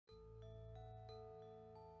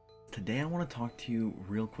Today I want to talk to you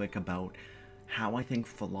real quick about how I think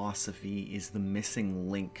philosophy is the missing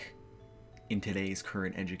link in today's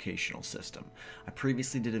current educational system. I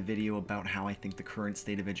previously did a video about how I think the current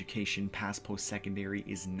state of education past post-secondary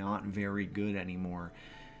is not very good anymore.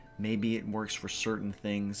 Maybe it works for certain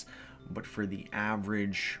things, but for the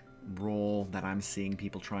average role that I'm seeing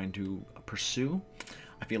people trying to pursue,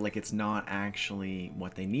 I feel like it's not actually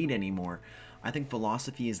what they need anymore. I think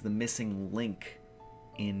philosophy is the missing link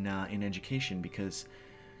in education, because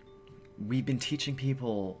we've been teaching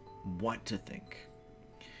people what to think.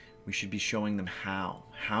 We should be showing them how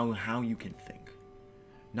you can think.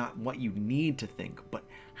 Not what you need to think, but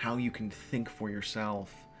how you can think for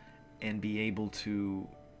yourself and be able to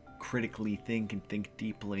critically think and think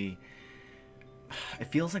deeply. It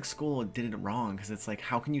feels like school did it wrong, because it's like,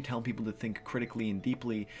 how can you tell people to think critically and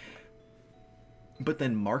deeply, but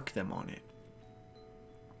then mark them on it?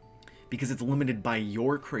 Because it's limited by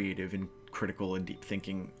your creative and critical and deep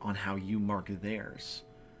thinking on how you mark theirs.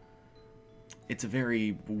 It's a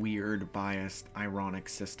very weird, biased, ironic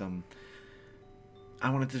system. I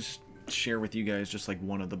wanted to just share with you guys just like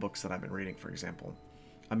one of the books that I've been reading, for example.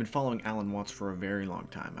 I've been following Alan Watts for a very long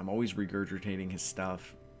time. I'm always regurgitating his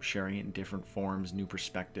stuff, sharing it in different forms, new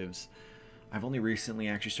perspectives. I've only recently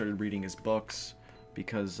actually started reading his books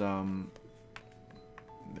because, there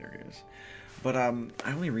he is. But I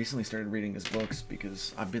only recently started reading his books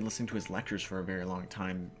because I've been listening to his lectures for a very long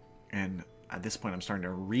time, and at this point I'm starting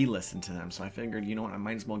to re-listen to them. So I figured, you know what, I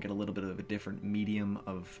might as well get a little bit of a different medium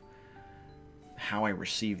of how I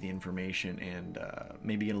receive the information, and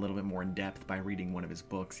maybe get a little bit more in depth by reading one of his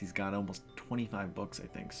books. He's got almost 25 books, I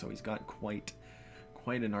think, so he's got quite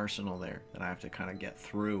an arsenal there that I have to kind of get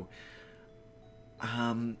through.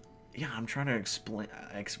 Yeah, I'm trying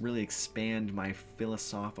to really expand my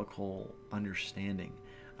philosophical understanding.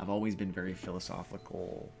 I've always been very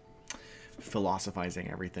philosophical, philosophizing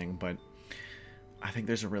everything, but I think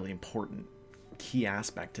there's a really important key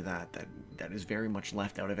aspect to that is very much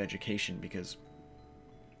left out of education, because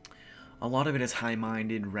a lot of it is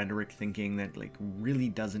high-minded rhetoric thinking that like really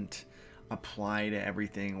doesn't apply to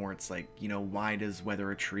everything, or it's like, you know, why does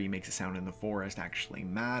whether a tree makes a sound in the forest actually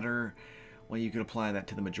matter? Well, you could apply that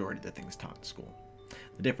to the majority of the things taught in school.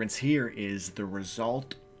 The difference here is the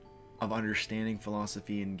result of understanding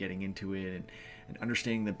philosophy and getting into it and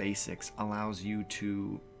understanding the basics allows you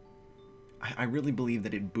to, I really believe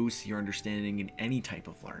that it boosts your understanding in any type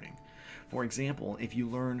of learning. For example, if you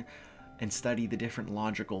learn and study the different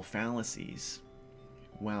logical fallacies,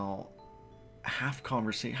 well, half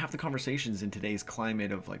the conversations in today's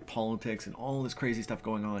climate of like politics and all this crazy stuff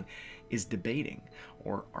going on is debating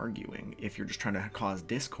or arguing, if you're just trying to cause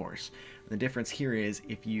discourse. The difference here is,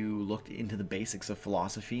 if you looked into the basics of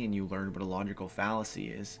philosophy and you learned what a logical fallacy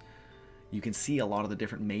is, you can see a lot of the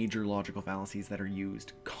different major logical fallacies that are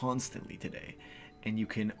used constantly today, and you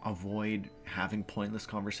can avoid having pointless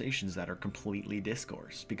conversations that are completely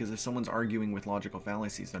discourse. Because if someone's arguing with logical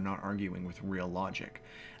fallacies, they're not arguing with real logic,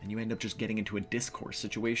 and you end up just getting into a discourse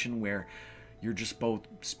situation where you're just both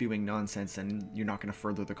spewing nonsense, and you're not going to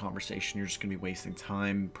further the conversation. You're just going to be wasting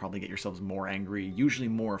time, probably get yourselves more angry, usually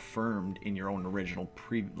more affirmed in your own original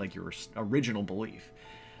your original belief.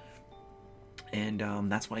 And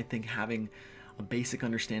that's why I think having a basic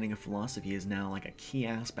understanding of philosophy is now like a key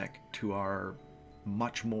aspect to our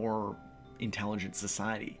much more intelligent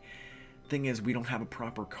society. Thing is, we don't have a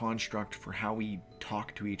proper construct for how we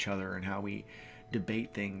talk to each other and how we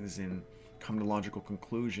debate things and come to logical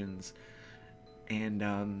conclusions. And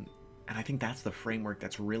I think that's the framework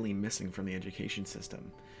that's really missing from the education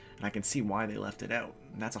system. And I can see why they left it out.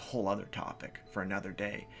 And that's a whole other topic for another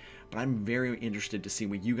day. But I'm very interested to see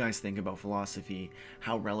what you guys think about philosophy.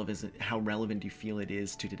 How relevant do you feel it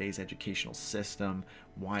is to today's educational system?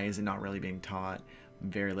 Why is it not really being taught?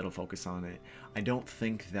 Very little focus on it. I don't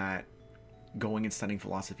think that going and studying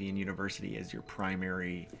philosophy in university as your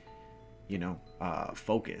primary,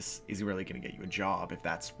 focus is really going to get you a job, if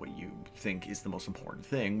that's what you think is the most important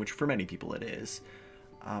thing, which for many people it is.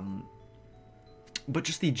 But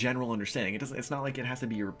just the general understanding. It's not like it has to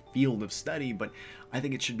be your field of study, but I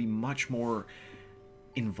think it should be much more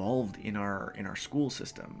involved in our school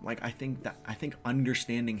system. Like, I think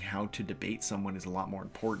understanding how to debate someone is a lot more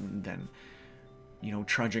important than,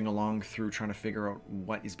 trudging along through trying to figure out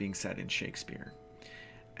what is being said in Shakespeare.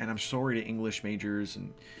 And I'm sorry to English majors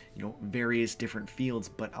and, various different fields,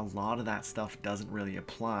 but a lot of that stuff doesn't really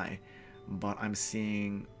apply. But I'm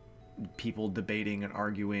seeing people debating and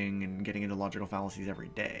arguing and getting into logical fallacies every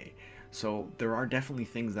day. So there are definitely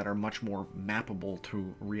things that are much more mappable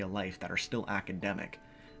to real life that are still academic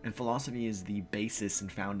And philosophy is the basis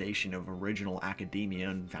and foundation of original academia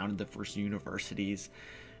and founded the first universities.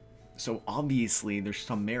 So obviously there's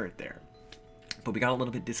some merit there. But we got a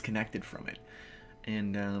little bit disconnected from it.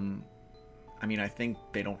 And I mean, I think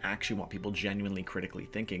they don't actually want people genuinely critically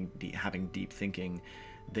thinking, having deep thinking.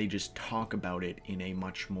 They just talk about it in a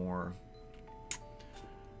much more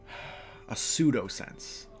a pseudo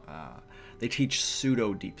sense. They teach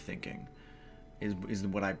pseudo deep thinking is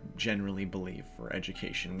what I generally believe for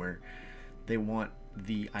education, where they want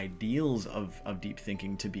the ideals of deep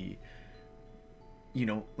thinking to be, you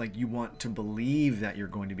know, like you want to believe that you're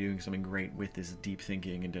going to be doing something great with this deep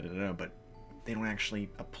thinking and da-da-da, but they don't actually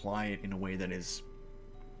apply it in a way that is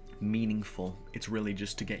meaningful. It's really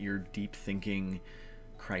just to get your deep thinking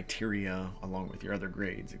criteria along with your other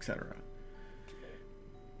grades, etc.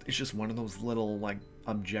 It's just one of those little like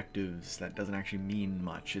objectives that doesn't actually mean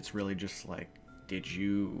much. It's really just like, did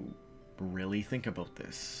you really think about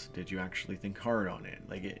this? Did you actually think hard on it?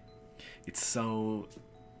 Like it's so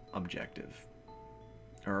objective,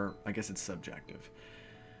 or I guess it's subjective.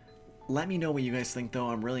 Let me know what you guys think, though.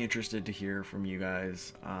 I'm really interested to hear from you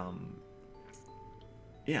guys.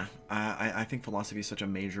 Yeah, I think philosophy is such a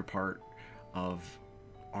major part of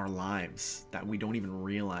our lives that we don't even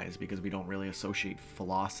realize, because we don't really associate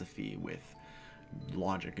philosophy with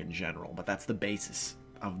logic in general. But that's the basis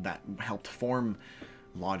of that helped form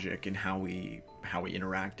logic and how we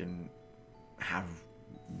interact and have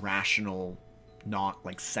rational, not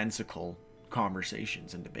like sensical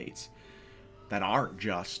conversations and debates that aren't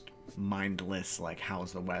just mindless, like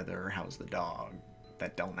how's the weather, how's the dog,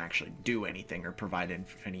 that don't actually do anything or provide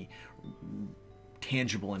any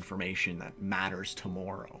tangible information that matters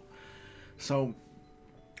tomorrow. So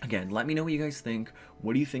again, let me know what you guys think.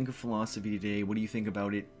 What do you think of philosophy today? What do you think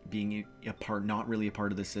about it being a part, not really a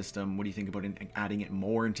part of the system? What do you think about adding it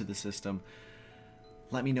more into the system?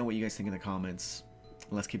 Let me know what you guys think in the comments.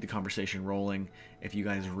 Let's keep the conversation rolling. If you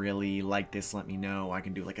guys really like this, let me know. I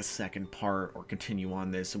can do like a second part or continue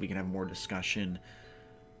on this so we can have more discussion.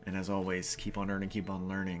 And as always, keep on earning, keep on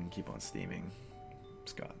learning, keep on steaming.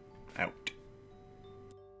 Scott, out.